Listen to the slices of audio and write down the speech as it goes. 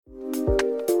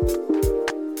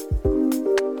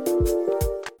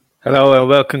Hello and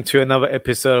welcome to another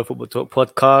episode of Football Talk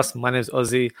Podcast. My name is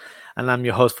Ozzy and I'm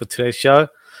your host for today's show.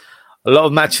 A lot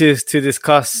of matches to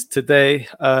discuss today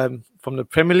from the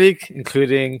Premier League,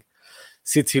 including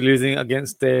City losing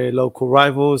against their local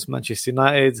rivals, Manchester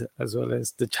United, as well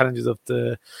as the challenges of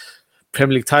the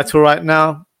Premier League title right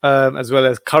now, as well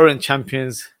as current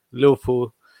champions,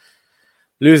 Liverpool,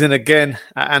 losing again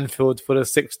at Anfield for the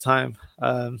sixth time,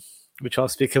 which I'll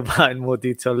speak about in more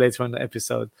detail later on in the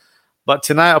episode. But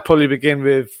tonight I'll probably begin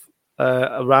with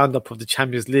a roundup of the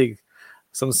Champions League.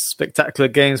 Some spectacular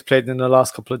games played in the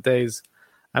last couple of days.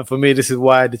 And for me, this is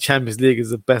why the Champions League is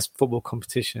the best football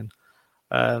competition.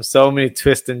 So many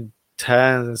twists and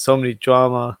turns and so many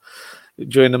drama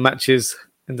during the matches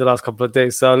in the last couple of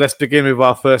days. So let's begin with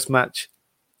our first match,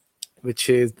 which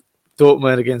is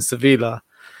Dortmund against Sevilla.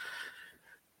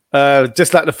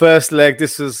 Just like the first leg,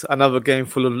 this was another game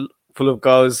full of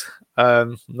goals.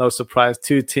 No surprise.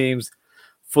 Two teams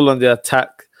full on the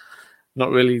attack.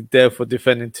 Not really there for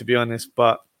defending, to be honest.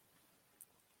 But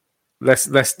let's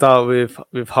start with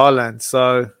Haaland.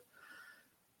 So,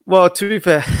 well, to be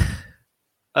fair,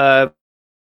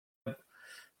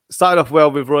 started off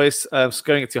well with Royce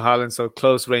scoring it to Haaland, so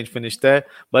close range finish there.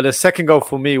 But the second goal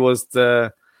for me was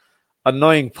the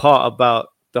annoying part about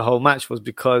the whole match was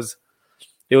because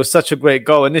it was such a great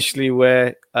goal initially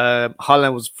where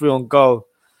Haaland was free on goal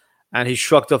and he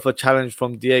shrugged off a challenge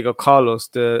from Diego Carlos,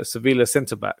 the Sevilla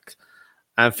centre-back,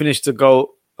 and finished the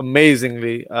goal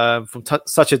amazingly from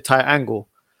such a tight angle.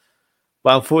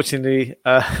 But unfortunately,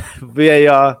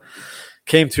 VAR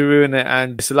came to ruin it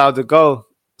and disallowed the goal,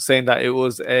 saying that it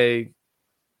was a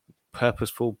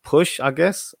purposeful push, I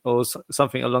guess, or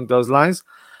something along those lines.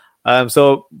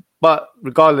 But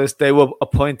regardless, they were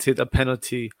appointed a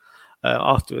penalty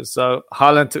afterwards. So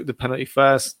Haaland took the penalty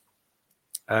first,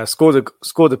 scored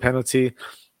the penalty,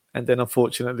 and then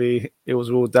unfortunately it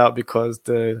was ruled out because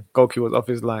the goalkeeper was off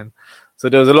his line. So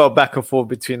there was a lot of back and forth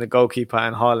between the goalkeeper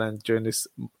and Haaland during this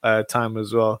time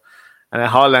as well. And then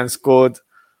Haaland scored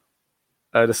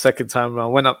the second time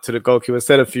around, went up to the goalkeeper,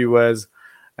 said a few words,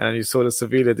 and you saw the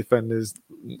Sevilla defenders,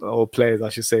 or players I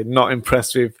should say, not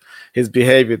impressed with his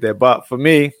behaviour there. But for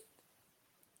me,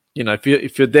 you know,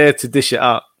 if you're there to dish it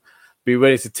out, be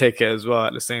ready to take it as well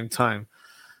at the same time.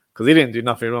 Because he didn't do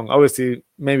nothing wrong. Obviously,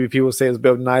 maybe people say it's a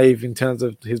bit naive in terms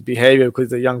of his behaviour because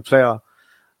he's a young player.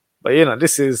 But, you know,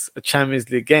 this is a Champions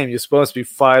League game. You're supposed to be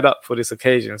fired up for this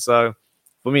occasion. So,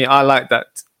 for me, I like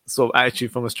that sort of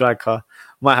attitude from a striker.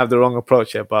 Might have the wrong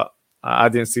approach here, but I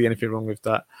didn't see anything wrong with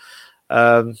that.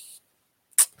 And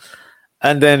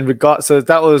then, so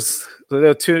there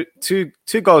were two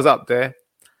goals up there.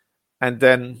 And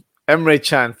then Emre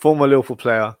Can, former Liverpool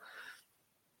player,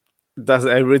 does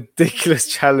a ridiculous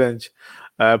challenge,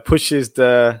 pushes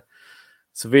the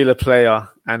Sevilla player,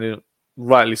 and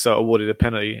rightly so awarded a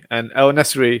penalty. And El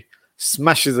Nesri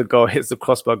smashes the goal, hits the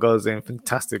crossbar, goes in.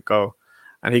 Fantastic goal.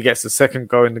 And he gets the second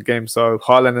goal in the game. So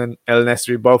Haaland and El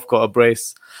Nesri both got a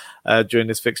brace during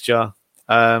this fixture,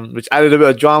 which added a bit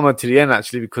of drama to the end,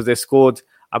 actually, because they scored,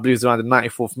 I believe it was around the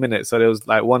 94th minute. So there was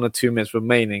like 1 or 2 minutes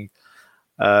remaining.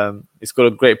 It's got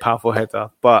a great, powerful header.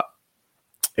 But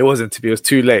it wasn't to be. It was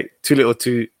too late. Too little,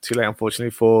 too late, unfortunately,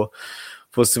 for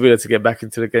Sevilla to get back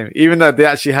into the game. Even though they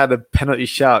actually had a penalty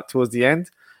shout towards the end.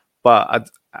 But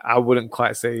I wouldn't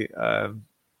quite say...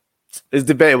 it's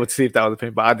debatable to see if that was a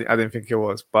penalty, but I didn't think it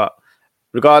was. But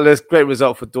regardless, great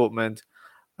result for Dortmund.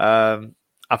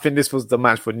 I think this was the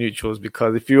match for neutrals,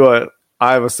 because if you were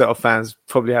either set of fans,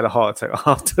 probably had a heart attack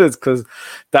afterwards, because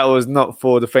that was not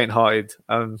for the faint-hearted,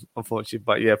 unfortunately.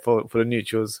 But yeah, for the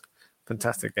neutrals,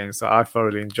 fantastic game. So I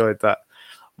thoroughly enjoyed that.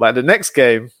 But the next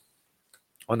game,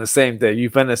 on the same day,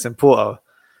 Juventus and Porto.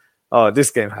 Oh,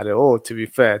 this game had it all, to be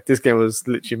fair. This game was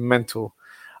literally mental.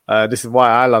 This is why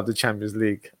I love the Champions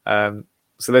League. So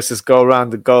let's just go around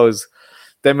the goals.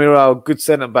 Demiral, good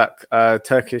centre-back,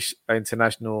 Turkish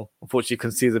international, unfortunately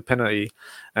concedes a penalty.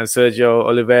 And Sergio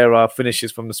Oliveira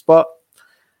finishes from the spot.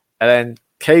 And then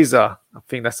Kaiser, I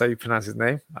think that's how you pronounce his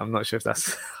name. I'm not sure if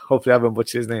that's... Hopefully I haven't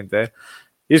butchered his name there.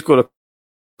 He scored a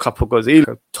couple of goals. He's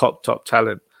a top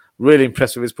talent. Really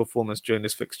impressed with his performance during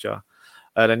this fixture.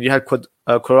 Then you had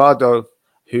Corrado,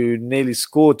 who nearly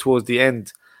scored towards the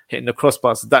end, hitting the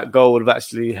crossbar. So that goal would have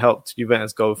actually helped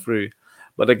Juventus go through.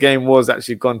 But the game was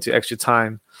actually gone to extra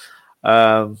time.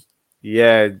 Porto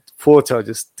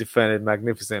just defended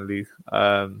magnificently.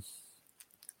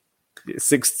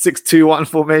 6-2-1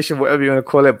 formation, whatever you want to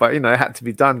call it. But, you know, it had to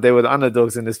be done. They were the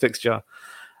underdogs in this fixture.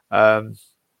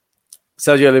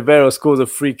 Sergio Oliveira scores a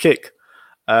free kick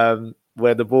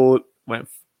where the ball went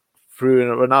through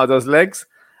Ronaldo's legs.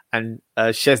 and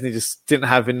Szczesny just didn't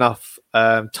have enough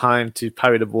time to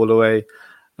parry the ball away,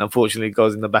 and unfortunately it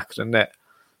goes in the back of the net.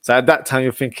 So at that time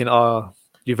you're thinking, oh,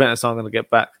 Juventus aren't going to get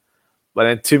back. But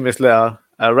then 2 minutes later,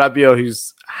 Rabiot, who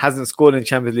hasn't scored in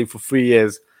Champions League for 3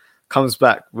 years, comes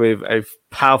back with a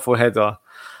powerful header,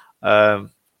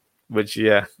 which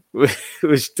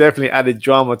definitely added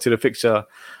drama to the fixture,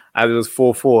 as it was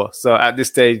 4-4. So at this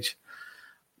stage,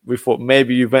 we thought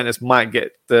maybe Juventus might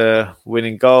get the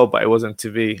winning goal, but it wasn't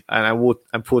to be.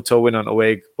 And Porto win on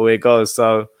away goals.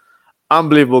 So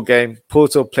unbelievable game.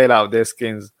 Porto played out their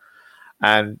skins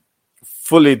and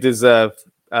fully deserved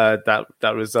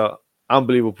that result.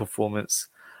 Unbelievable performance.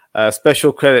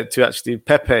 Special credit to actually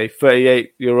Pepe,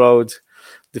 38-year-old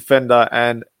defender,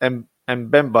 and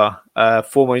Mbemba,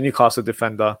 former Newcastle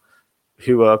defender,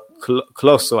 who were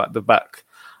closer at the back.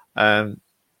 And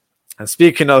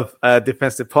speaking of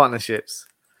defensive partnerships,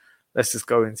 let's just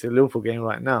go into the Liverpool game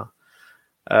right now.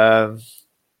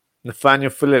 Nathaniel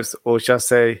Phillips, or shall I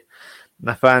say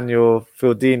Nathaniel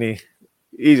Fildini,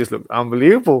 he just looked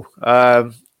unbelievable.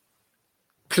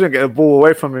 Couldn't get the ball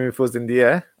away from him if it was in the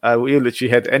air. He literally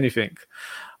had anything.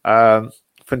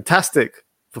 Fantastic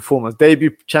performance.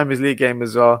 Debut Champions League game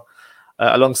as well,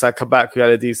 alongside Kabak, who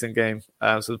had a decent game.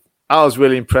 So I was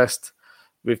really impressed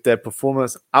with their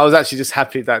performance. I was actually just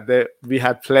happy that we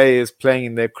had players playing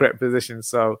in their correct position.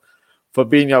 So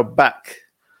Fabinho back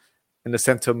in the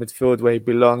centre of midfield where he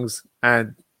belongs,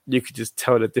 and you could just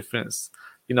tell the difference.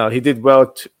 You know, he did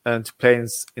well to play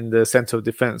in the centre of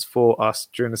defence for us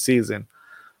during the season.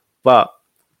 But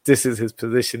this is his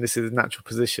position. This is his natural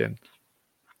position.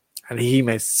 And he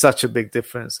made such a big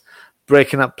difference.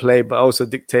 Breaking up play, but also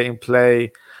dictating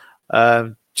play,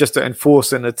 just to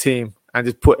enforce in the team,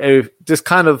 and just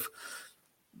kind of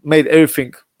made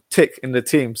everything tick in the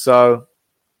team. So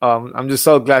I'm just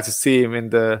so glad to see him in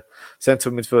the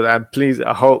central midfield. And please,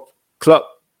 I hope Klopp,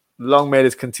 long may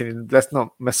this continue. Let's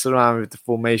not mess around with the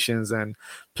formations and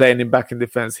playing him back in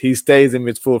defence. He stays in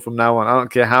midfield from now on. I don't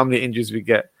care how many injuries we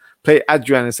get. Play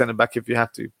Adrian in centre back if you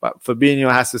have to, but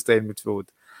Fabinho has to stay in midfield.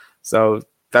 So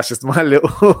that's just my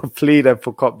little plea there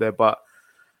for Klopp there. But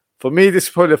for me, this is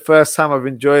probably the first time I've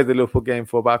enjoyed the Liverpool game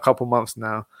for about a couple months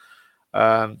now.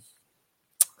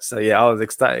 So yeah, I was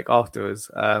ecstatic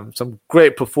afterwards. Some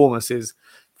great performances.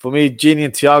 For me, Gini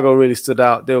and Thiago really stood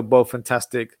out. They were both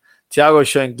fantastic. Thiago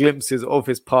showing glimpses of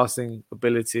his passing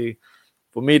ability.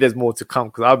 For me, there's more to come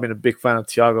because I've been a big fan of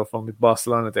Thiago from the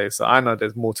Barcelona days. So I know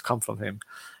there's more to come from him.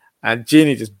 And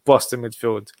Gini just bossed the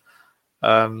midfield.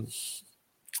 I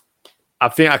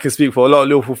think I can speak for a lot of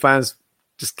Liverpool fans.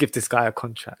 Just give this guy a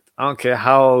contract. I don't care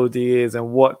how old he is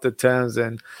and what the terms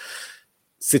and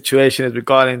situation is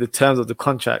regarding the terms of the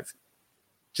contract.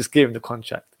 Just give him the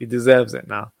contract. He deserves it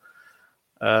now.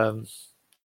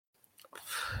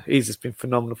 He's just been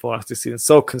phenomenal for us this season.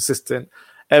 So consistent,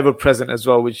 ever present as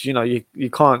well, which you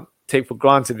can't take for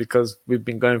granted because we've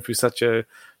been going through such a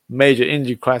major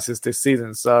injury crisis this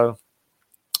season. So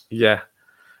yeah,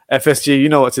 FSG, you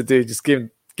know what to do. Just give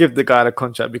the guy the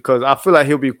contract, because I feel like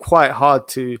he'll be quite hard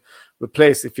to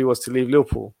replace if he was to leave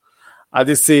Liverpool. I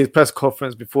did see his press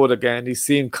conference before the game. He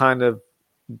seemed kind of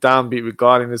downbeat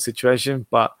regarding the situation,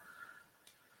 but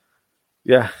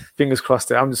yeah, fingers crossed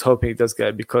there. I'm just hoping he does get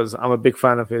it because I'm a big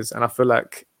fan of his and I feel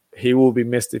like he will be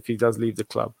missed if he does leave the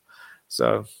club.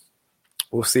 So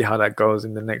we'll see how that goes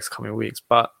in the next coming weeks.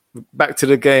 But back to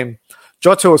the game.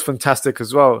 Jota was fantastic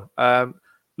as well.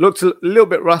 Looked a little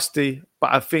bit rusty,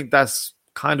 but I think that's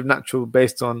kind of natural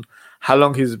based on how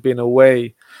long he's been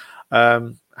away.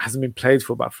 Hasn't been played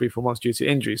for about 3-4 months due to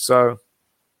injury. So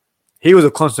he was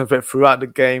a constant threat throughout the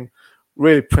game,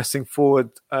 really pressing forward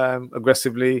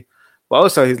aggressively. But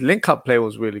also his link-up play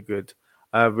was really good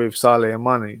with Salah and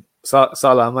Mane.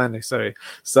 Sorry.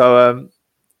 So,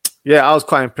 yeah, I was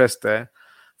quite impressed there.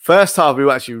 First half, we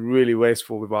were actually really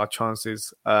wasteful with our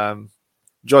chances.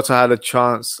 Jota had a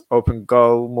chance, open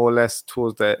goal, more or less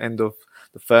towards the end of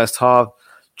the first half.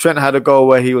 Trent had a goal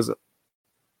where he was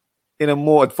in a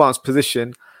more advanced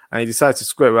position and he decided to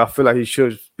square it. I feel like he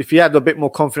should. If he had a bit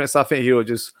more confidence, I think he would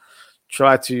just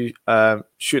try to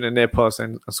shoot in the near post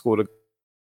and score the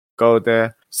goal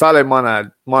there. Salah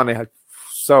Mane had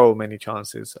so many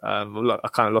chances. I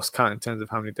kind of lost count in terms of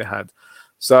how many they had.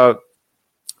 So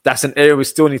that's an area we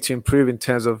still need to improve in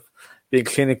terms of being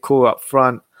clinical up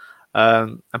front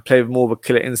and play with more of a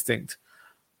killer instinct.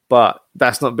 But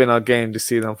that's not been our game this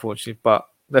season, unfortunately. But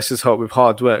let's just hope with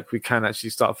hard work we can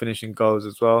actually start finishing goals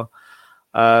as well.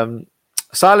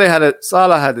 Salah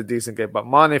had a decent game, but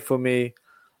Mane for me,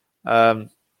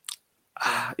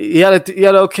 he had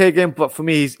an okay game, but for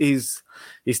me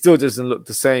he still doesn't look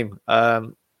the same. I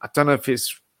don't know if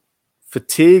it's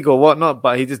fatigue or whatnot,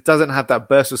 but he just doesn't have that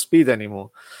burst of speed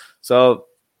anymore. So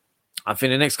I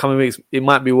think the next coming weeks, it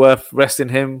might be worth resting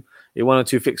him in 1 or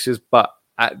 2 fixtures. But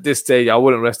at this stage, I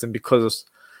wouldn't rest him because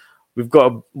we've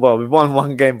won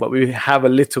one game, but we have a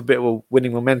little bit of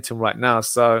winning momentum right now.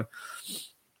 So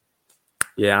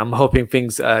yeah, I'm hoping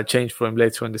things change for him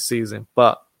later in the season.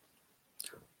 But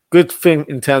good thing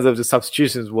in terms of the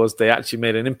substitutions was they actually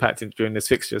made an impact during this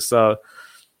fixture. So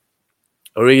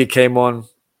Origi came on,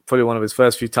 probably one of his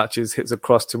first few touches, hits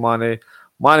across to Mane.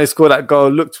 Mane scored that goal,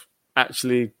 looked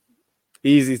actually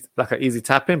easy, like an easy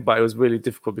tap in, but it was really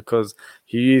difficult because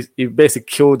he basically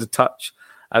killed the touch,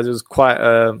 as it was quite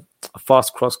a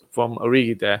fast cross from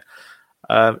Origi there.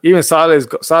 Even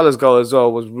Salah's goal as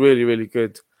well was really, really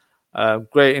good.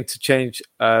 Great interchange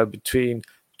between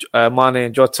Mane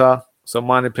and Jota. So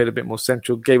Mane played a bit more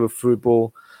central, gave a through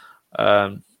ball,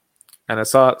 and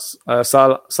Salah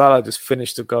just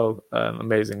finished the goal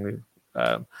amazingly.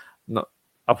 Not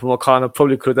Upamecano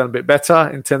probably could have done a bit better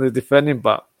in terms of defending,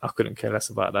 but I couldn't care less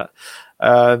about that.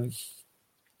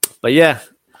 But yeah,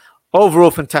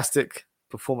 overall fantastic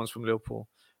performance from Liverpool.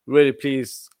 Really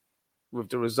pleased with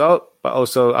the result, but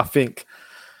also I think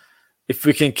if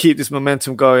we can keep this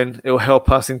momentum going, it will help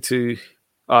us into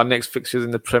our next fixtures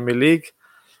in the Premier League.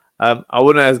 I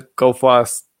wouldn't go far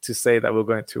as to say that we're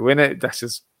going to win it. Let's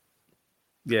just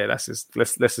be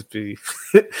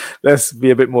let's be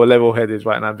a bit more level-headed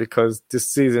right now, because this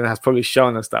season has probably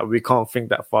shown us that we can't think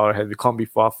that far ahead. We can't be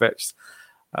far-fetched.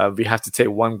 We have to take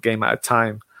one game at a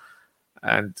time,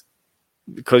 and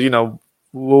because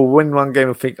we'll win one game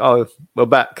and think, oh, we're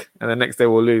back, and the next day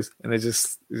we'll lose, and it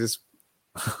just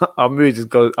our mood just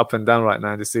goes up and down right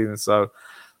now this season. So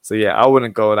yeah, I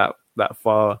wouldn't go that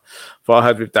far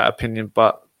ahead with that opinion.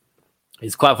 But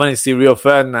it's quite funny to see Rio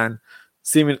Ferdinand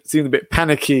seemed a bit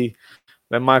panicky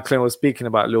when Michael was speaking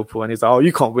about Liverpool, and he's like, "Oh,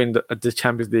 you can't win the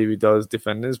Champions League with those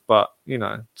defenders." But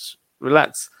just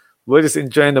relax. We're just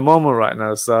enjoying the moment right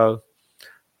now. So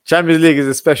Champions League is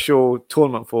a special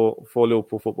tournament for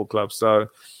Liverpool Football Club. So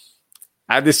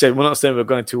at this stage, we're not saying we're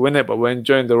going to win it, but we're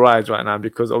enjoying the ride right now,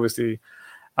 because obviously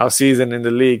our season in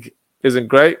the league isn't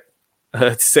great,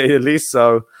 to say the least.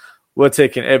 So we're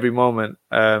taking every moment,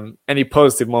 any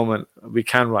positive moment we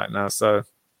can right now. So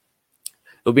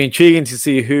it'll be intriguing to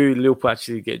see who Liverpool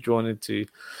actually get drawn into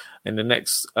in the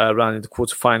next round in the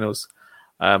quarterfinals.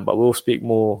 But we'll speak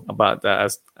more about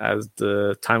that as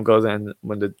the time goes and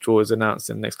when the draw is announced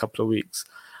in the next couple of weeks.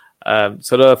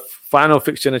 So the final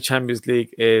fixture in the Champions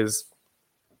League is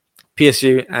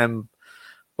PSG and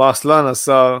Barcelona.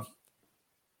 So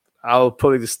I'll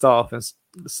probably just start off and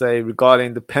say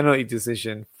regarding the penalty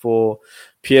decision for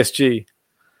PSG.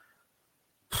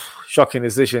 Shocking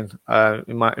decision,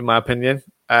 in my opinion.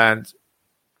 And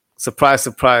surprise,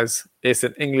 surprise, it's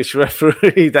an English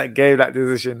referee that gave that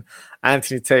decision,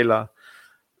 Anthony Taylor.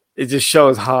 It just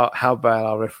shows how bad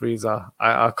our referees are.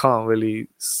 I can't really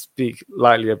speak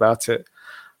lightly about it.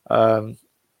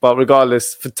 But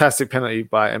regardless, fantastic penalty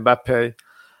by Mbappe.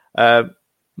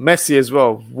 Messi as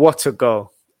well, what a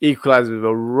goal. Equalised with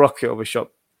a rocket of a shot.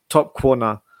 Top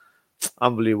corner.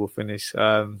 Unbelievable finish.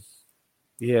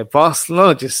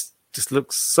 Barcelona just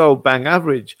looks so bang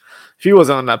average. If he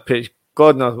wasn't on that pitch,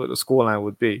 God knows what the scoreline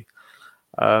would be.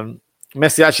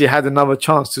 Messi actually had another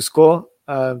chance to score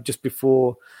just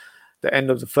before the end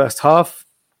of the first half,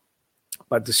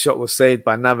 but the shot was saved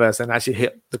by Navas and actually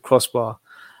hit the crossbar.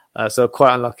 So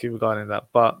quite unlucky regarding that.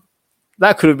 But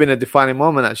that could have been a defining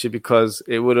moment, actually, because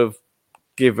it would have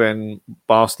given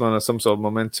Barcelona some sort of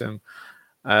momentum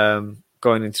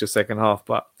going into the second half.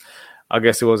 But I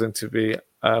guess it wasn't to be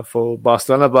for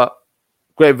Barcelona. But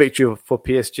great victory for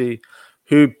PSG,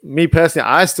 who, me personally,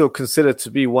 I still consider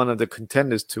to be one of the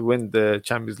contenders to win the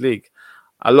Champions League.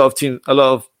 A lot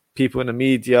of people in the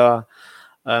media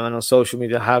and on social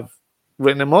media have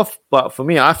written them off. But for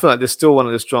me, I feel like they're still one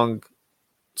of the strong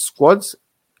squads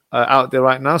out there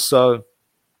right now. So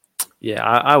yeah,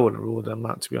 I wouldn't rule them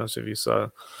out, to be honest with you.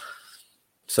 So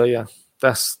yeah,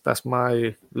 that's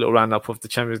my little roundup of the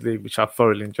Champions League, which I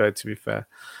thoroughly enjoyed, to be fair.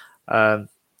 But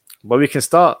we can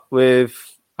start with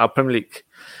our Premier League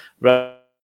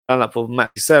roundup of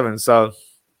match 7. So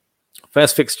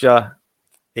first fixture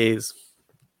is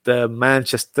the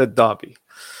Manchester Derby.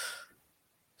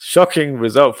 Shocking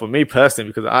result for me personally,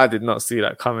 because I did not see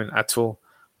that coming at all.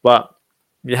 But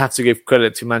you have to give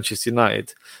credit to Manchester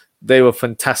United. They were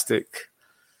fantastic.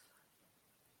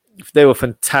 They were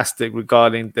fantastic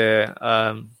regarding their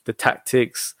the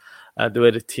tactics, the way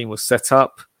the team was set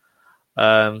up.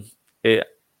 It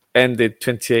ended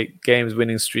 28 games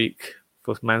winning streak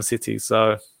for Man City.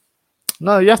 So,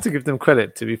 no, you have to give them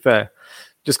credit, to be fair.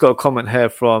 Just got a comment here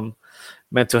from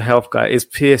mental health guy, is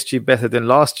PSG better than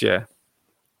last year?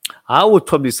 I would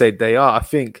probably say they are. I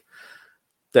think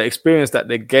the experience that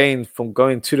they gained from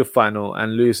going to the final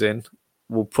and losing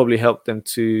will probably help them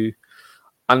to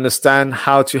understand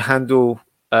how to handle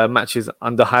matches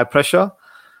under high pressure.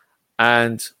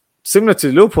 And similar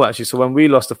to Liverpool, actually. So when we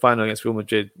lost the final against Real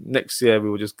Madrid, next year we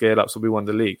will just geared up, so we won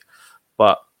the league.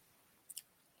 But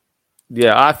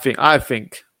yeah, I think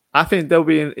they'll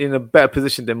be in a better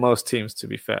position than most teams, to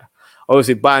be fair.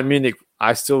 Obviously, Bayern Munich,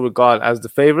 I still regard as the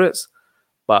favourites,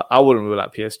 but I wouldn't rule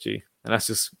out PSG. And that's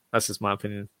just my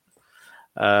opinion.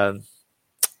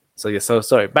 So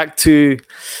sorry. Back to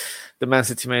the Man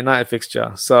City Man United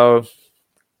fixture. So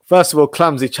first of all,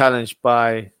 clumsy challenge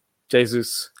by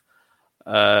Jesus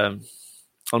on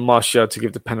Martial to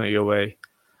give the penalty away.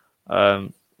 I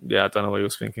don't know what he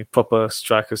was thinking. Proper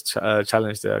striker's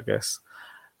challenge there, I guess.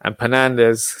 And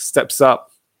Fernandes steps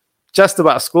up, just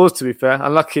about scores, to be fair.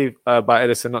 Unlucky by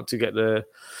Edison not to get the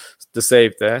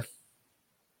save there.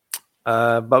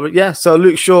 But yeah, so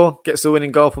Luke Shaw gets the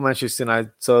winning goal for Manchester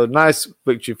United. So nice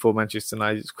victory for Manchester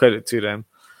United. Credit to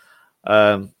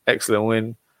them. Excellent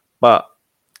win. But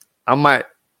I might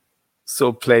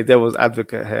sort of play devil's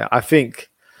advocate here. I think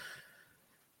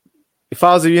if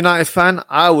I was a United fan,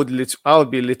 I would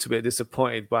be a little bit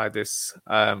disappointed by this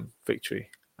victory.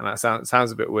 And that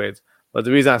sounds a bit weird. But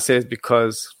the reason I say it is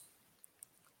because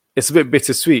it's a bit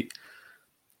bittersweet.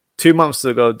 2 months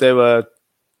ago, they were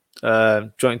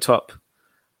joint top.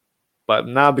 But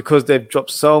now, because they've dropped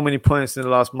so many points in the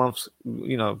last month,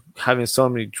 having so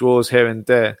many draws here and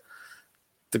there,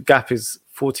 the gap is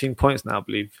 14 points now, I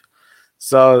believe.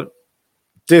 So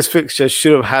this fixture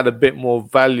should have had a bit more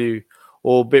value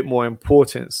or a bit more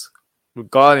importance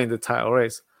regarding the title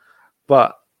race.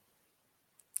 But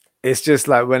it's just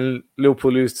like when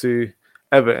Liverpool lose to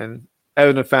Everton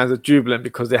fans are jubilant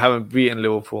because they haven't beaten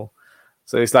Liverpool.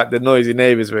 So it's like the noisy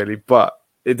neighbours, really. But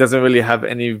it doesn't really have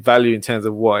any value in terms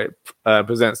of what it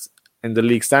presents in the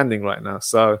league standing right now.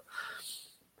 So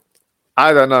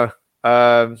I don't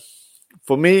know.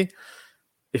 For me,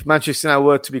 if Manchester United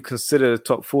were to be considered a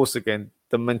top force again,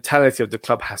 the mentality of the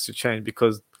club has to change,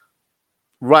 because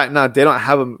right now they don't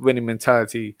have a winning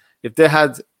mentality. If they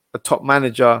had a top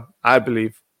manager, I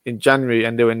believe, in January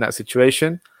and they were in that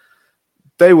situation,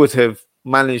 they would have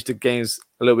managed the games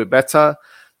a little bit better.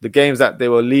 The games that they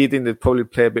were leading, they'd probably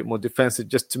play a bit more defensive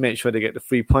just to make sure they get the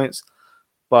 3 points.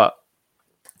 But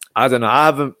I don't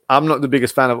know. I'm not the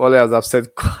biggest fan of Ole, as I've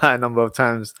said quite a number of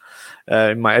times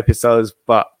in my episodes.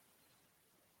 But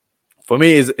for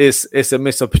me, it's a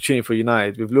missed opportunity for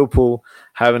United. With Liverpool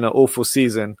having an awful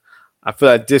season, I feel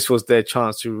like this was their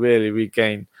chance to really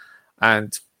regain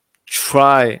and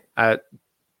try to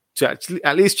actually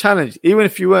at least challenge. Even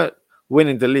if you weren't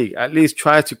winning the league, at least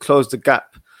try to close the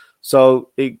gap. So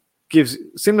it gives,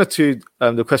 similar to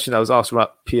the question that was asked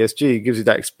about PSG, it gives you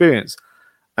that experience.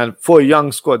 And for a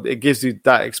young squad, it gives you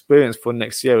that experience for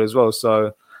next year as well.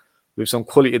 So with some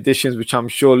quality additions, which I'm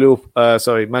sure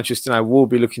Manchester United will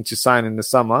be looking to sign in the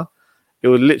summer, it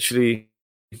would literally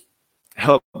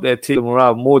help their team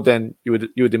morale more than you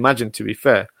would imagine, to be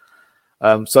fair.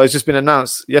 So it's just been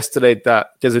announced yesterday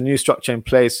that there's a new structure in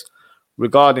place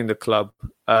regarding the club.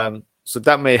 So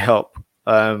that may help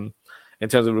in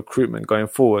terms of recruitment going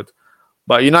forward.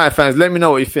 But United fans, let me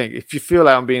know what you think. If you feel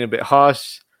like I'm being a bit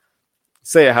harsh,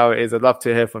 say it how it is. I'd love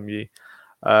to hear from you.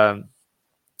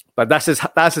 But that's just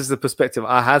the perspective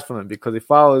I had from it, because if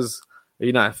I was a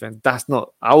United fan,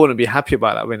 I wouldn't be happy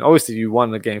about that win. Obviously, you won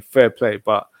the game, fair play,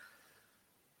 but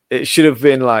it should have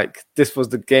been like this was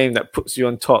the game that puts you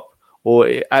on top, or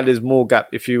it added more gap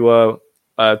if you were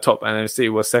top and then City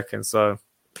was second. So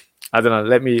I don't know.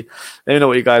 Let me know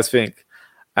what you guys think.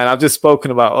 And I've just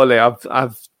spoken about Ole.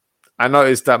 I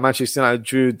noticed that Manchester United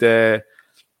drew their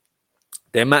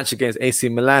match against AC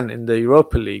Milan in the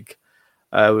Europa League,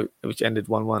 which ended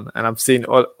 1-1. And I'm seeing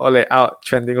Ole out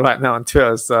trending right now on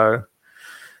Twitter. So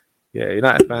yeah,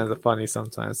 United fans are funny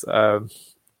sometimes.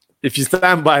 If you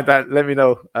stand by that, let me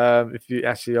know if you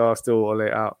actually are still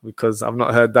Ole out, because I've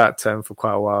not heard that term for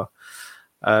quite a while.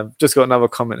 Just got another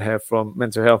comment here from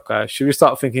Mental Health Guy. Should we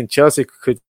start thinking Chelsea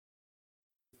could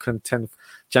contend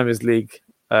Champions League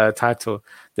title?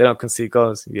 They don't concede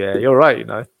goals. Yeah, you're right.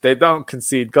 They don't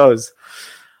concede goals.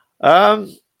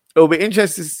 It'll be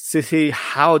interesting to see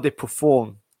how they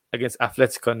perform against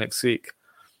Atletico next week.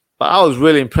 But I was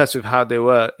really impressed with how they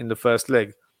were in the first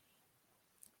leg.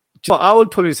 I would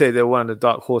probably say they're one of the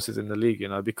dark horses in the league,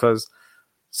 because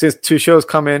since Tuchel's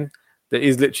come in,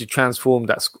 he's literally transformed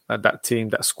that team,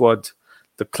 that squad,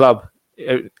 the club,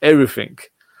 everything.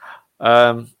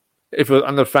 If it was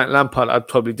under Frank Lampard, I'd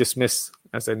probably dismiss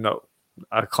and say, no,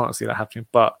 I can't see that happening.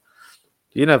 But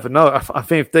you never know. I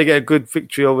think if they get a good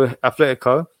victory over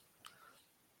Atletico,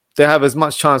 they have as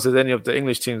much chance as any of the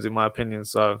English teams, in my opinion.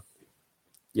 So,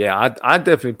 yeah, I'd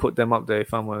definitely put them up there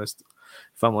if I'm honest.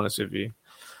 If I'm honest with you.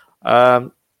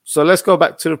 So let's go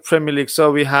back to the Premier League.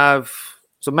 So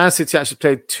Man City actually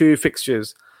played 2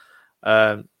 fixtures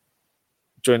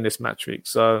during this match week.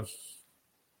 So,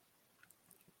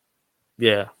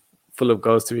 yeah, full of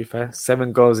goals, to be fair.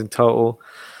 7 goals in total.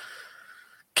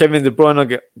 Kevin De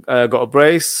Bruyne got a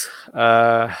brace.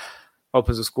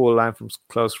 Opens the score line from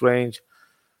close range.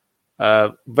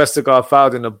 Vestergaard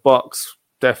fouled in the box.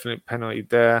 Definite penalty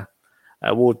there.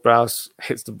 Ward-Prowse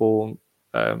hits the ball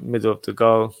middle of the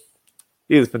goal.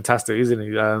 He's fantastic, isn't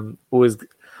he? Always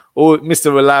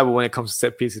Mr. Reliable when it comes to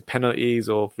set pieces, penalties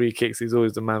or free kicks. He's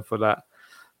always the man for that.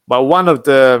 But one of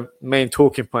the main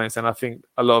talking points, and I think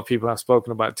a lot of people have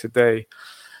spoken about today,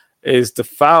 is the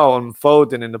foul on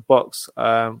Foden in the box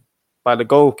by the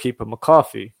goalkeeper,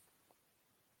 McCarthy.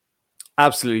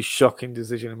 Absolutely shocking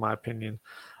decision, in my opinion.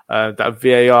 That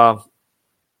VAR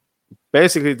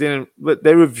basically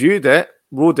they reviewed it,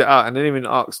 ruled it out, and didn't even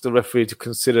ask the referee to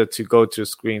consider to go to a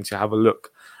screen to have a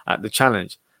look at the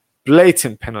challenge.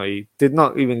 Blatant penalty. Did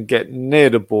not even get near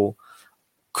the ball.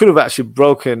 Could have actually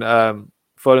broken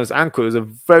Foden's ankle. It was a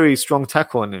very strong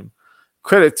tackle on him.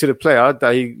 Credit to the player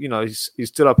that he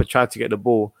stood up and tried to get the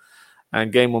ball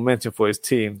and gain momentum for his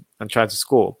team and tried to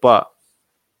score. But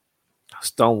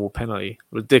Stonewall penalty.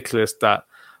 Ridiculous that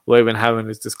we're even having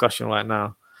this discussion right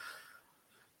now.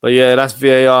 But yeah, that's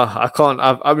VAR.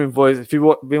 I've been voicing, if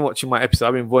you've been watching my episode,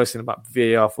 I've been voicing about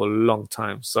VAR for a long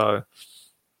time. So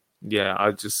yeah,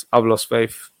 I've lost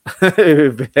faith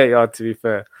with VAR, to be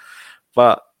fair.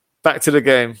 But back to the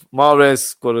game. Mahrez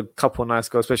scored a couple of nice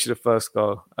goals, especially the first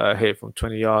goal, hit from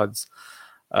 20 yards.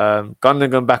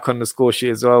 Gundogan back on the score sheet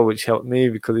as well, which helped me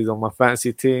because he's on my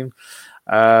fantasy team.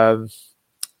 Shea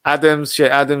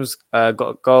Adams got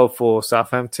a goal for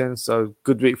Southampton, so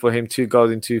good week for him. 2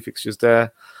 goals in 2 fixtures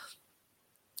there.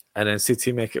 And then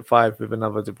City make it 5 with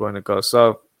another De Bruyne goal.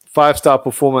 So 5-star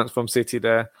performance from City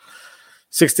there.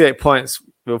 68 points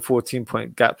with a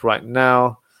 14-point gap right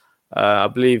now. I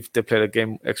believe they played a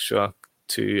game extra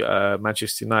to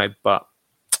Manchester United, but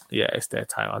yeah, it's their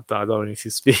time. I don't need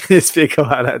to speak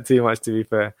about that too much, to be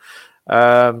fair.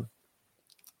 But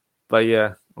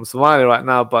yeah, I'm smiling right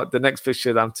now, but the next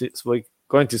fixture that we're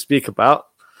going to speak about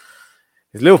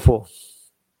is Liverpool.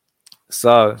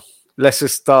 So let's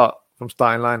just start from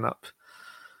starting lineup.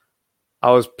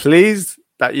 I was pleased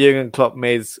that Jurgen Klopp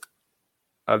made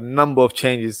a number of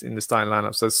changes in the starting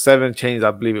lineup. So 7 changes,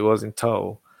 I believe it was in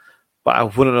total. But I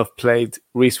wouldn't have played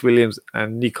Reece Williams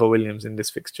and Nico Williams in this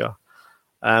fixture.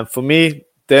 For me,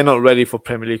 they're not ready for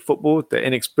Premier League football. They're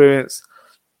inexperienced.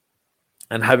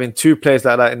 And having 2 players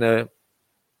like that in a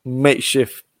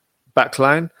makeshift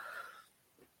backline,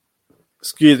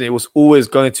 it was always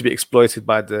going to be exploited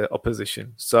by the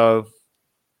opposition. So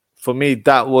for me,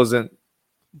 that wasn't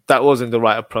the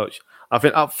right approach. I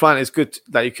think up front it's good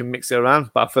that you can mix it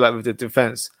around, but I feel like with the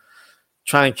defense,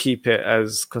 try and keep it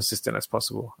as consistent as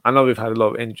possible. I know we've had a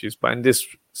lot of injuries, but in this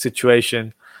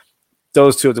situation,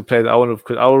 those 2 of the players I would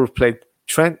have played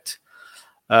Trent,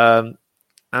 and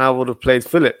I would have played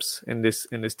Phillips in this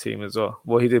team as well.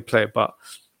 Well, he did play, but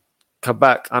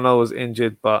Kabak, I know, was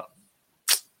injured, but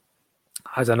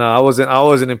I don't know. I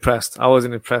wasn't impressed. I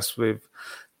wasn't impressed with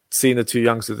seeing the 2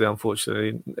 youngsters there,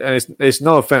 unfortunately. And it's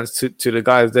no offense to the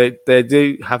guys. They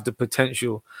do have the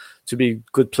potential to be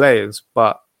good players,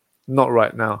 but not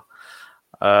right now.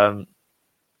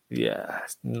 Yeah,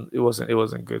 it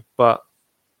wasn't good. But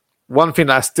one thing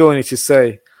that I still need to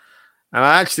say, and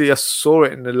I saw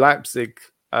it in the Leipzig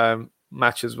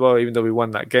match as well, even though we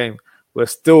won that game, we're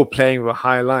still playing with a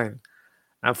high line.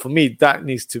 And for me, that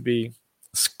needs to be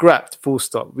scrapped, full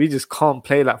stop. We just can't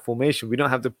play that formation. We don't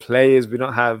have the players. We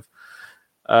don't have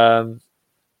the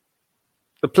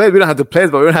players. We don't have the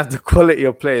players, but we don't have the quality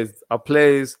of players. Our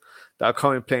players that are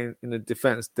currently playing in the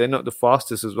defense, they're not the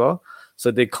fastest as well.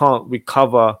 So they can't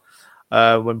recover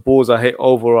when balls are hit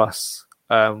over us,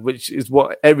 which is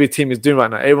what every team is doing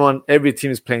right now. Every team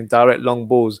is playing direct long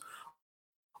balls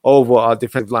over our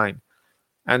defensive line.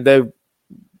 And they're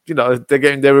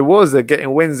getting their rewards. They're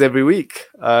getting wins every week.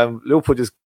 Liverpool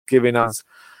just giving us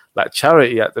like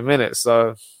charity at the minute.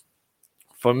 So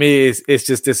for me, it's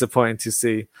just disappointing to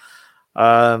see.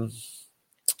 But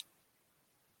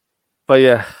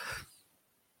yeah,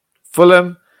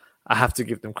 Fulham, I have to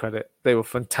give them credit. They were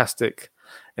fantastic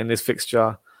in this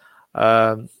fixture.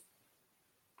 I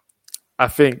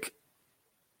think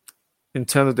in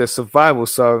terms of their survival,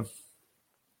 so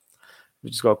we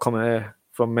just got a comment here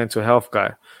from Mental Health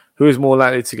Guy. who is more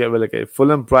likely to get relegated,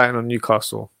 Fulham, Brighton, or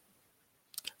Newcastle?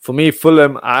 For me,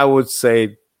 Fulham, I would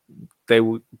say they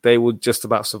would just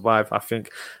about survive. I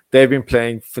think they've been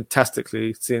playing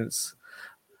fantastically since,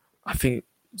 I think,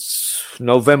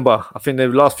 November. I think the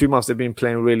last few months they've been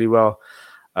playing really well.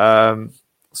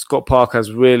 Scott Park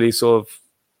has really sort of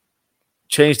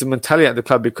changed the mentality at the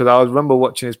club, because I remember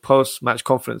watching his post-match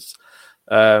conference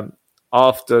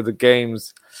after the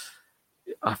games,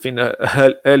 I think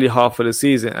the early half of the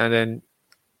season, and then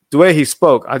the way he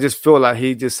spoke, I just feel like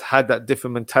he just had that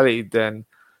different mentality than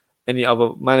any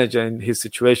other manager in his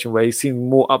situation, where he seemed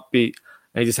more upbeat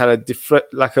and he just had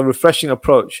a refreshing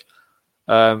approach.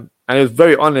 And he was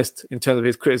very honest in terms of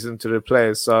his criticism to the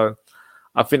players. So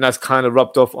I think that's kind of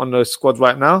rubbed off on the squad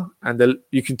right now, and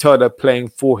you can tell they're playing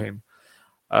for him.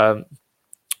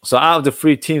 So out of the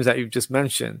three teams that you've just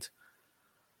mentioned,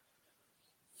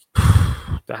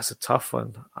 that's a tough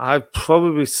one. I'd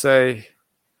probably say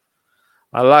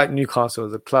I like Newcastle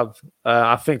as a club.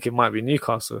 I think it might be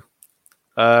Newcastle.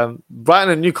 Brighton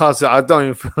and Newcastle, I don't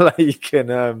even feel like you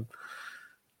can't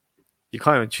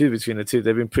even choose between the two.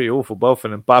 They've been pretty awful, both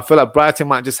of them. But I feel like Brighton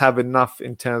might just have enough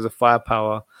in terms of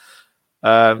firepower.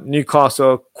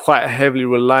 Newcastle quite heavily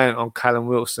reliant on Callum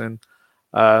Wilson.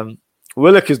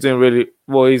 Willock is doing really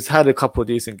well. He's had a couple of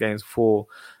decent games for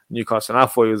Newcastle, and I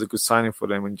thought he was a good signing for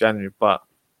them in January. But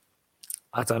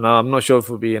I don't know. I'm not sure if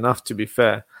it will be enough, to be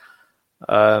fair.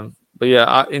 But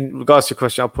yeah, in regards to your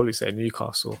question, I'll probably say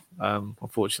Newcastle,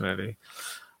 unfortunately.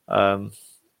 But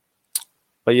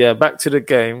yeah, back to the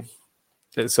game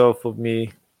itself of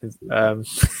me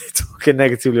talking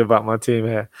negatively about my team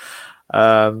here.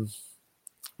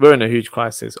 We're in a huge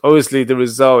crisis. Obviously, the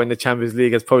result in the Champions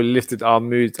League has probably lifted our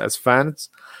moods as fans.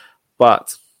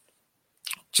 But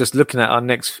just looking at our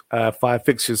next 5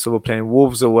 fixtures, so we're playing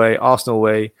Wolves away, Arsenal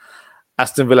away,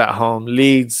 Aston Villa at home,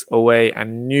 Leeds away,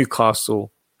 and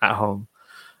Newcastle at home.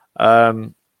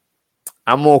 I'm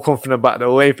more confident about the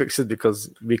away fixtures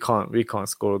because we can't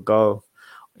score a goal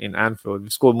in Anfield.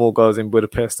 We've scored more goals in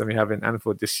Budapest than we have in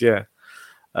Anfield this year.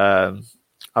 I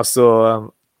saw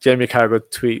Jamie Carragher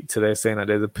tweet today saying that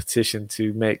there's a petition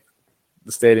to make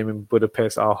the stadium in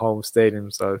Budapest our home stadium,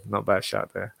 so not bad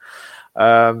shout there.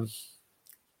 But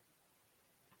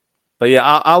yeah,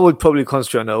 I would probably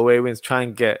concentrate on the away wins, try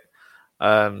and get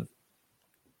the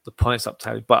points up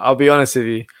tally. But I'll be honest with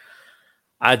you,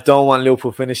 I don't want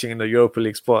Liverpool finishing in the Europa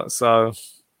League spot. So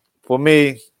for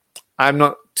me, I'm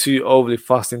not too overly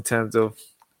fussed in terms of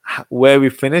where we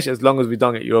finish, as long as we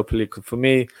don't get Europa League. For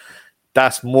me,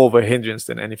 that's more of a hindrance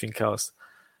than anything else.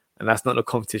 And that's not the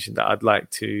competition that I'd like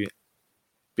to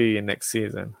be in next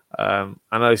season. I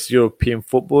know it's European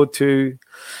football to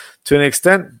an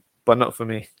extent, but not for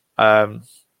me.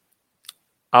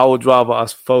 I would rather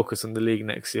us focus on the league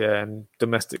next year and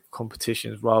domestic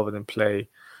competitions rather than play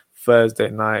Thursday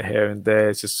night here and there.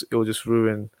 It will just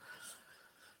ruin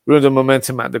the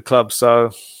momentum at the club.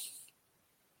 So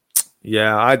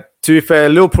yeah, to be fair,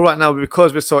 Liverpool right now,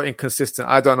 because we're so inconsistent,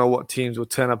 I don't know what teams will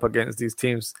turn up against these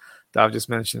teams that I've just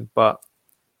mentioned. But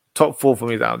top 4 for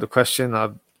me is out of the question.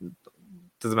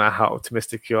 Doesn't matter how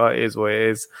optimistic you are, it is what it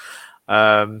is.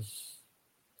 But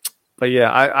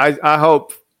yeah, I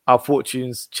hope our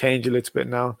fortunes change a little bit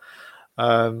now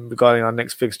regarding our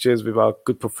next fixtures with our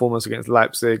good performance against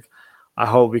Leipzig. I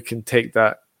hope we can take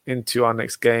that into our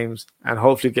next games and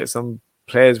hopefully get some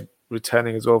players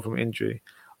returning as well from injury.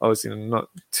 Obviously, not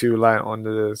too reliant on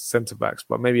the centre-backs,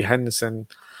 but maybe Henderson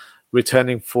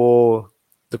returning for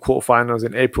the quarterfinals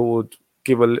in April would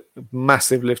give a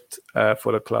massive lift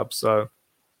for the club. So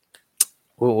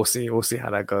we'll see. We'll see how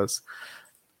that goes.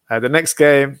 The next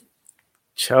game,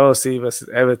 Chelsea versus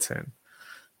Everton.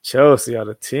 Chelsea are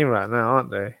the team right now, aren't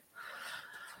they?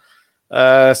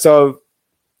 So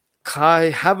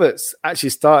Kai Havertz actually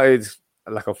started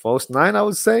like a false 9, I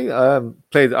would say.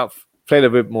 Played a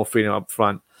bit more freedom up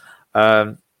front.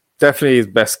 Definitely his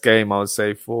best game, I would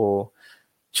say, for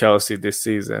Chelsea this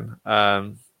season.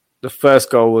 The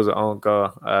first goal was an own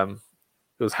goal.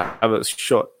 It was Havertz's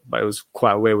shot, but it was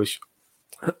quite a wayward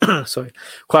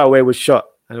shot,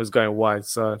 and it was going wide.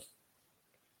 So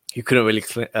he couldn't really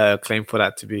claim for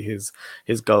that to be his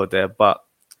goal there, but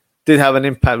did have an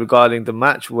impact regarding the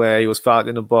match where he was fouled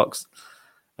in the box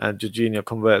and Jorginho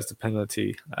converts the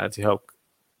penalty to help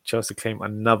Chelsea claim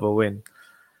another win.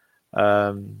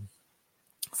 So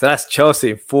that's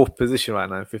Chelsea in 4th position right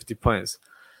now, 50 points.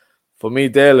 For me,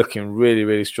 they're looking really,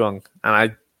 really strong, and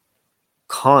I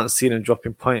can't see them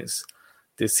dropping points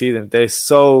this season. They're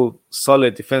so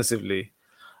solid defensively.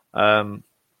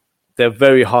 They're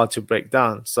very hard to break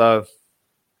down. So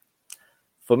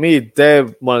for me, they're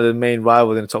one of the main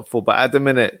rivals in the top 4. But at the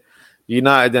minute,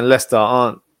 United and Leicester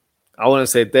aren't. I wouldn't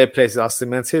say their places are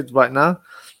cemented right now.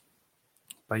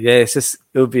 But yeah,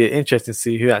 it'll be interesting to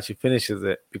see who actually finishes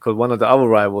it, because one of the other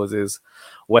rivals is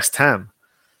West Ham.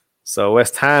 So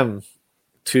West Ham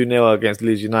 2-0 against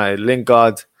Leeds United.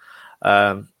 Lingard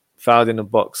fouled in the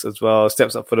box as well,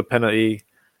 steps up for the penalty.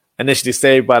 Initially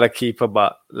saved by the keeper,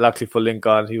 but luckily for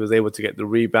Lingard, he was able to get the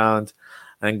rebound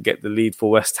and get the lead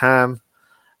for West Ham.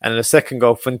 And the second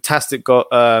goal, fantastic goal,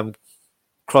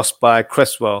 cross by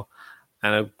Cresswell,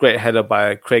 and a great header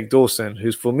by Craig Dawson,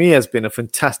 who for me has been a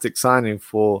fantastic signing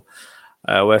for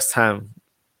West Ham,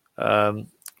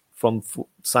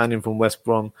 signing from West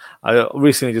Brom. I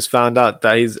recently just found out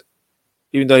that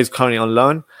even though he's currently on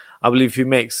loan, I believe if he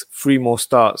makes 3 more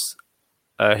starts,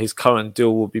 his current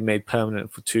deal will be made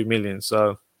permanent for 2 million.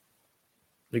 So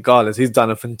regardless, he's done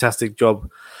a fantastic job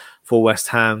for West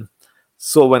Ham.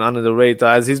 Sort of went under the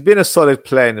radar, as he's been a solid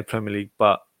player in the Premier League,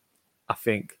 but I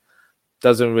think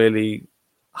doesn't really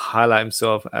highlight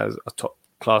himself as a top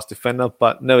class defender,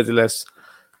 but nevertheless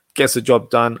gets the job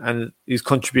done, and he's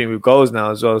contributing with goals now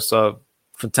as well. So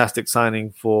fantastic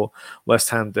signing for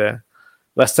West Ham there.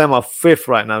 West Ham are 5th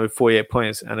right now with 48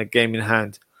 points and a game in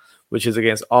hand, which is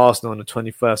against Arsenal on the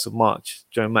 21st of March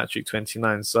during match week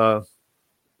 29. So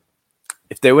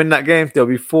if they win that game, they'll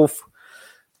be 4th.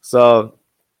 So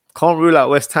can't rule out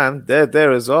West Ham. They're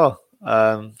there as well.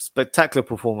 Spectacular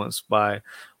performance by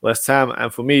West Ham.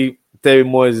 And for me, David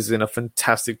Moyes is in a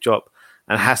fantastic job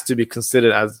and has to be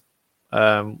considered as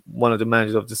one of the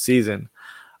managers of the season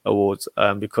awards,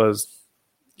 because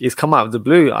he's come out of the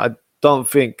blue. I don't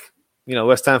think,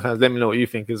 West Ham fans, let me know what you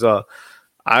think as well.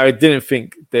 I didn't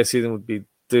think their season would be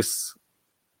this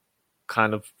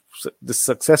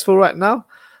successful right now.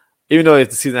 Even though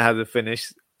the season hasn't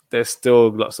finished, there's still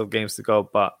lots of games to go,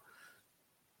 but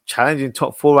challenging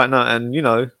top 4 right now,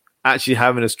 and actually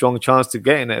having a strong chance to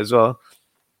get in it as well,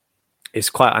 it's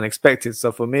quite unexpected.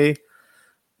 So for me,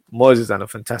 Moyes has done a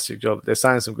fantastic job. They're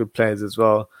signing some good players as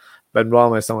well.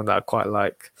 Benrahma is someone that I quite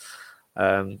like.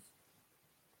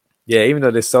 Even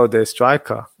though they sold their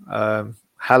striker,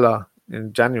 Haller,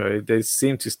 in January, they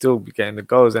seem to still be getting the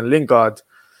goals. And Lingard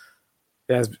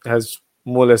has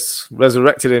more or less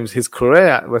resurrected his career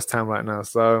at West Ham right now.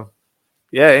 So,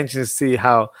 yeah, interesting to see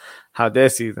how their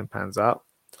season pans out.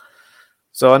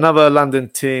 So another London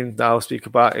team that I'll speak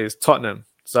about is Tottenham.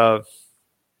 So,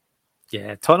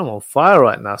 yeah, Tottenham on fire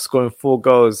right now, scoring 4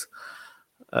 goals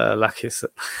like it's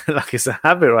a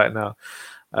habit right now.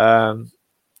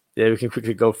 We can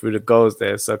quickly go through the goals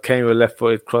there. So Kane with a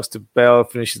left-footed cross to Bale,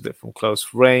 finishes it from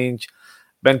close range.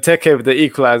 Benteke with the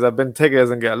equaliser. Benteke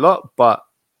doesn't get a lot, but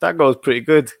that goal is pretty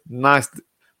good. Nice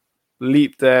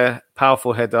leap there,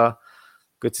 powerful header.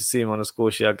 Good to see him on the score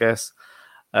sheet, I guess.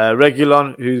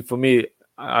 Reguilon, who for me,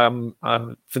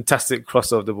 fantastic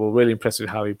cross of the ball. Really impressed with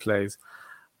how he plays.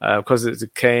 Because it's a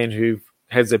Kane who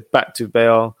heads it back to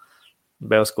Bale.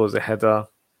 Bale scores a header.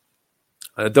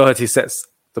 Doherty sets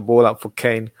the ball up for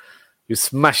Kane, who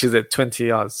smashes it 20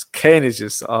 yards. Kane is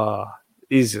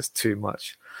he's just too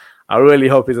much. I really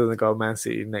hope he doesn't go Man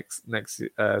City next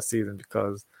season,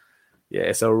 because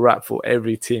it's a wrap for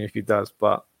every team if he does.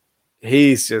 But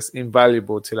he's just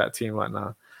invaluable to that team right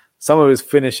now. Some of his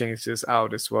finishing is just out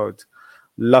of this world.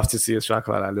 Love to see a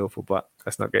striker like that Liverpool, but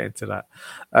let's not get into that.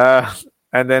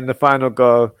 And then the final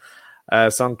goal,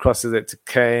 Son crosses it to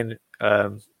Kane,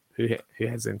 who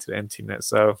heads into the empty net.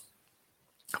 So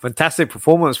fantastic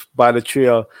performance by the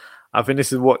trio. I think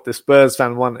this is what the Spurs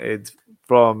fan wanted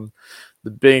from the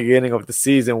beginning of the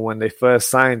season when they first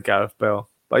signed Gareth Bale.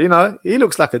 But, he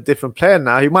looks like a different player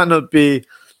now. He might not be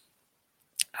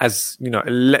as,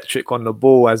 electric on the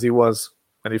ball as he was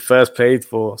when he first played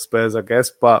for Spurs, I guess.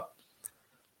 But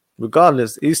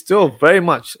regardless, he's still very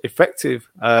much effective.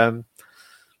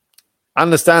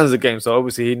 Understands the game. So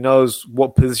obviously he knows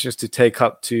what positions to take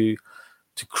up to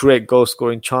create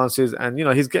goal-scoring chances. And,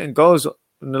 he's getting goals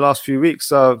in the last few weeks.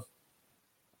 So,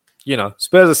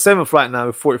 Spurs are 7th right now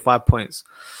with 45 points.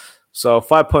 So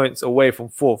 5 points away from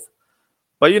 4th.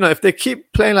 But, if they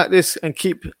keep playing like this and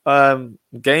keep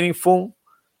gaining form,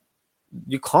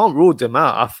 you can't rule them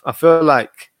out. I feel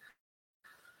like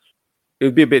it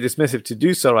would be a bit dismissive to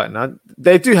do so right now.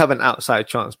 They do have an outside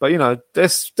chance, but,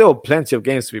 there's still plenty of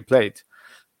games to be played.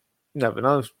 You never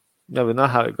know. Never know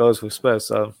how it goes with Spurs.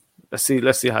 So let's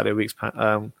see how their weeks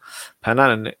pan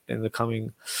out in the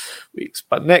coming weeks.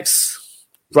 But next,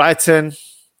 Brighton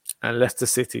and Leicester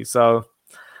City. So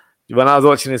when I was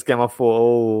watching this game, I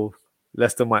thought,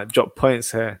 Leicester might drop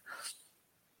points here.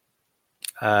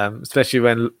 Especially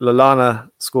when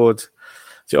Lallana scored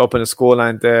to open the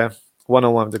scoreline there.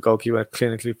 1-on-1 with the goalkeeper,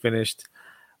 clinically finished.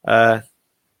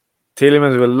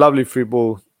 Tielemans with a lovely free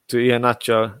ball to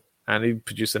Iheanacho, and he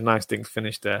produced a nice thing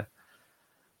finish there.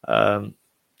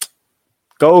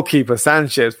 Goalkeeper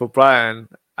Sanchez for Brighton,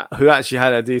 who actually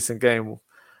had a decent game,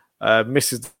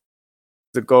 misses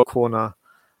the goal corner,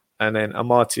 and then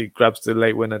Amati grabs the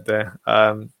late winner there.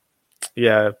 Bad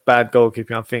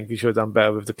goalkeeping. I think he should have done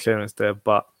better with the clearance there,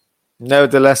 but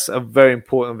nevertheless, a very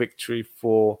important victory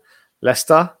for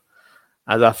Leicester,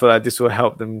 as I feel like this will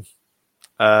help them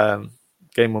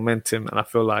gain momentum, and I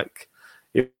feel like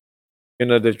they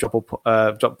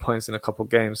drop points in a couple of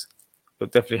games,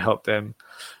 it'll definitely help them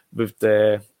with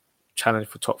their challenge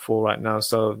for top 4 right now.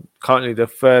 So currently they're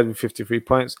third with 53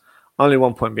 points, only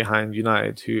 1 point behind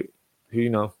United,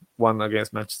 who won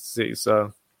against Manchester City.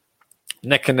 So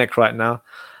neck and neck right now.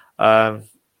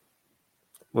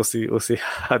 We'll see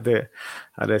how their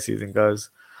season goes.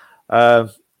 And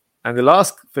the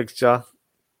last fixture,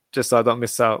 just so I don't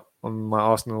miss out on my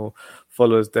Arsenal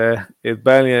followers there, is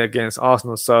Burnley against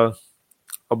Arsenal. So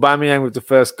Aubameyang with the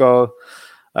first goal,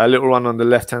 a little run on the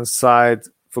left-hand side.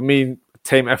 For me,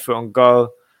 tame effort on goal,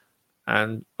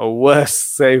 and a worse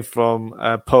save from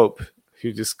Pope,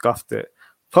 who just scuffed it.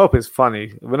 Pope is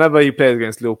funny. Whenever he plays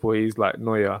against Liverpool, he's like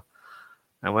Neuer.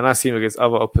 And when I see him against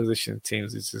other opposition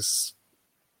teams, it's just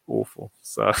awful.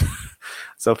 So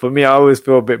for me, I always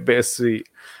feel a bit bittersweet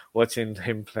watching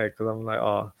him play, because I'm like,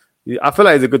 I feel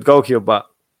like he's a good goalkeeper, but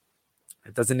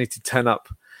it doesn't need to turn up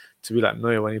to be like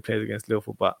Neuer when he plays against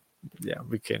Liverpool. But yeah,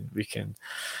 we can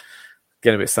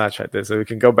get a bit sidetracked there, so we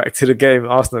can go back to the game,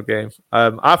 Arsenal game.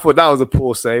 I thought that was a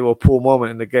poor save or poor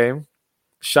moment in the game.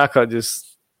 Xhaka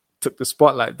just took the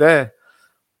spotlight there.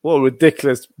 What a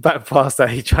ridiculous back pass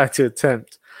that he tried to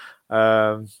attempt.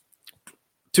 To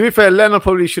be fair, Leonard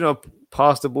probably shouldn't have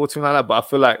passed the ball to him like that, but I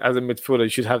feel like as a midfielder, you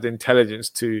should have the intelligence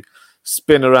to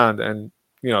spin around and,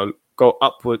 go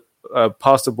upward,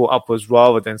 pass the ball upwards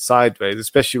rather than sideways,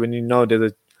 especially when you know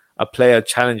there's a player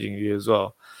challenging you as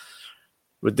well.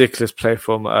 Ridiculous play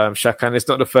from Xhaka, and it's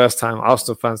not the first time.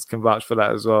 Arsenal fans can vouch for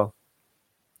that as well.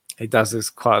 He does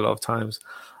this quite a lot of times.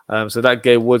 So that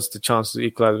gave Woods the chance to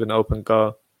equalise with an open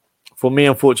goal. For me,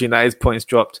 unfortunately, that is points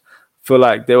dropped. I feel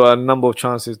like there were a number of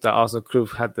chances that Arsenal could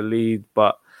have had the lead,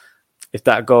 but if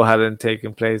that goal hadn't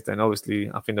taken place, then obviously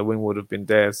I think the win would have been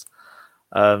theirs.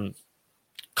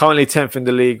 Currently 10th in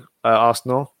the league,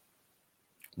 Arsenal,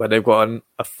 but they've got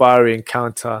a fiery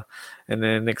encounter in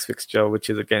their next fixture, which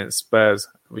is against Spurs,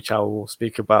 which I will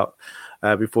speak about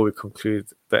before we conclude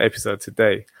the episode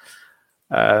today.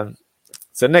 So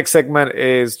next segment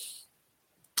is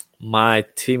my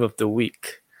team of the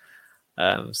week.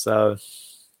 So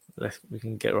we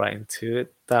can get right into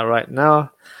that right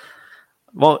now.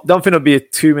 Well, don't think there'll be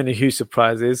too many huge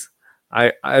surprises.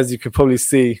 As you can probably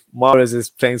see, Mahrez is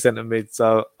playing centre mid,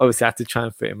 so obviously I have to try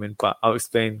and fit him in, but I'll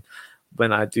explain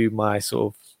when I do my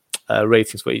sort of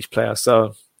ratings for each player.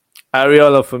 So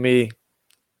Areola for me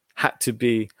had to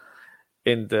be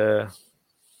in the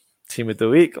team of the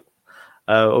week.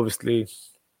 Obviously,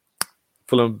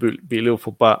 Fulham beat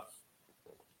Liverpool, but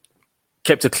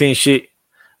kept a clean sheet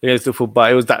against Liverpool.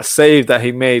 But it was that save that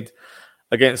he made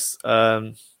against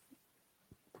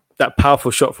that powerful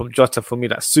shot from Jota, for me,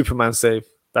 that Superman save.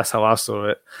 That's how I saw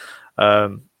it.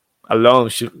 Alone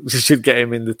should get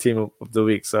him in the team of the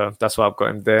week. So that's why I've got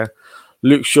him there.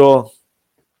 Luke Shaw,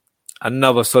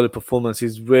 another solid performance.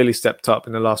 He's really stepped up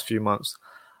in the last few months.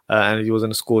 And he was on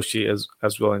the score sheet as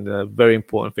well in the very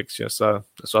important fixture. So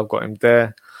that's why I've got him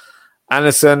there.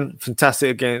 Anderson,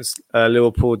 fantastic against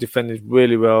Liverpool, defended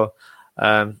really well.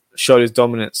 Showed his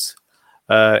dominance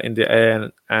in the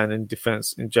air and in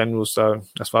defence in general. So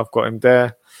that's why I've got him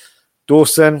there.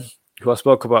 Dawson, who I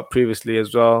spoke about previously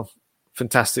as well.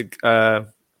 Fantastic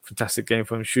game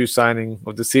from him. Shoe signing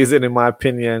of the season, in my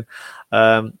opinion.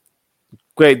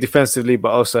 Great defensively,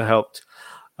 but also helped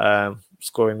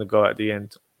scoring the goal at the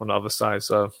end on the other side.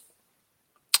 So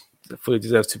fully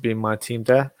deserves to be in my team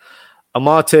there.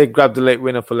 Amate grabbed the late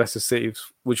winner for Leicester City,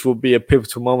 which will be a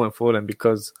pivotal moment for them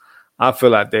because I feel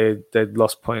like they'd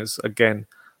lost points again.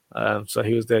 So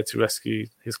he was there to rescue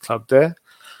his club there.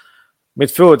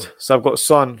 Midfield, so I've got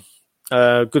Son.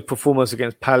 Good performance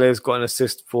against Palace, got an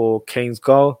assist for Kane's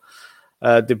goal.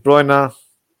 De Bruyne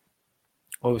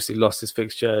obviously lost his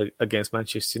fixture against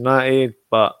Manchester United,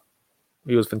 but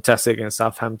he was fantastic against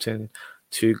Southampton,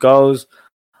 2 goals,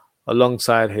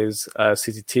 alongside his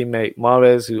City teammate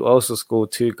Mahrez, who also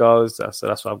scored 2 goals. So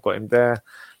that's why I've got him there.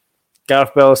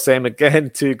 Gareth Bale, same again,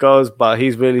 2 goals, but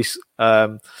he's really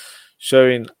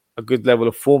showing a good level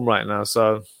of form right now.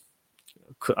 So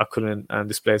I couldn't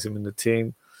displace him in the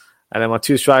team. And then my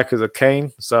 2 strikers are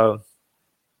Kane. So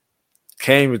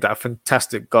Kane with that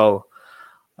fantastic goal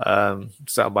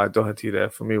Set up by Doherty there,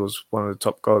 for me, was one of the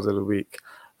top goals of the week.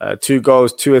 2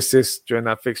 goals, 2 assists during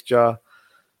that fixture.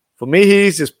 For me,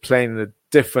 he's just playing at a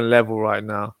different level right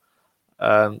now.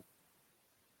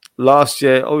 Last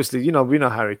year, obviously, we know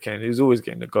Harry Kane. He was always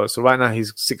getting the goals. So right now,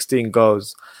 he's 16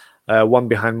 goals, 1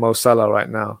 behind Mo Salah right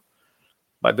now.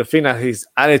 But the thing that he's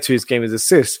added to his game is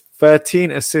assists. 13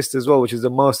 assists as well, which is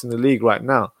the most in the league right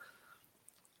now.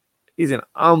 He's in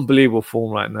unbelievable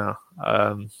form right now.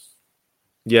 I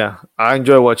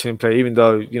enjoy watching him play, even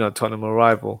though, Tottenham are a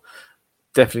rival.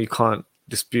 Definitely can't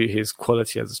dispute his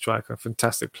quality as a striker.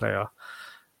 Fantastic player.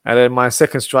 And then my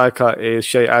second striker is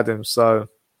Shea Adams. So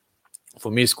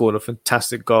for me, scored a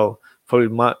fantastic goal.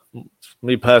 Probably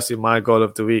me personally, my goal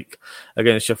of the week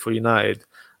against Sheffield United.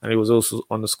 And he was also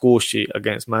on the score sheet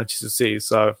against Manchester City.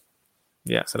 So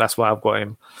so that's why I've got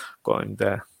him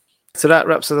there. So that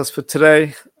wraps us for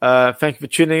today. Thank you for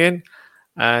tuning in,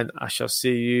 and I shall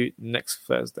see you next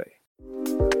Thursday.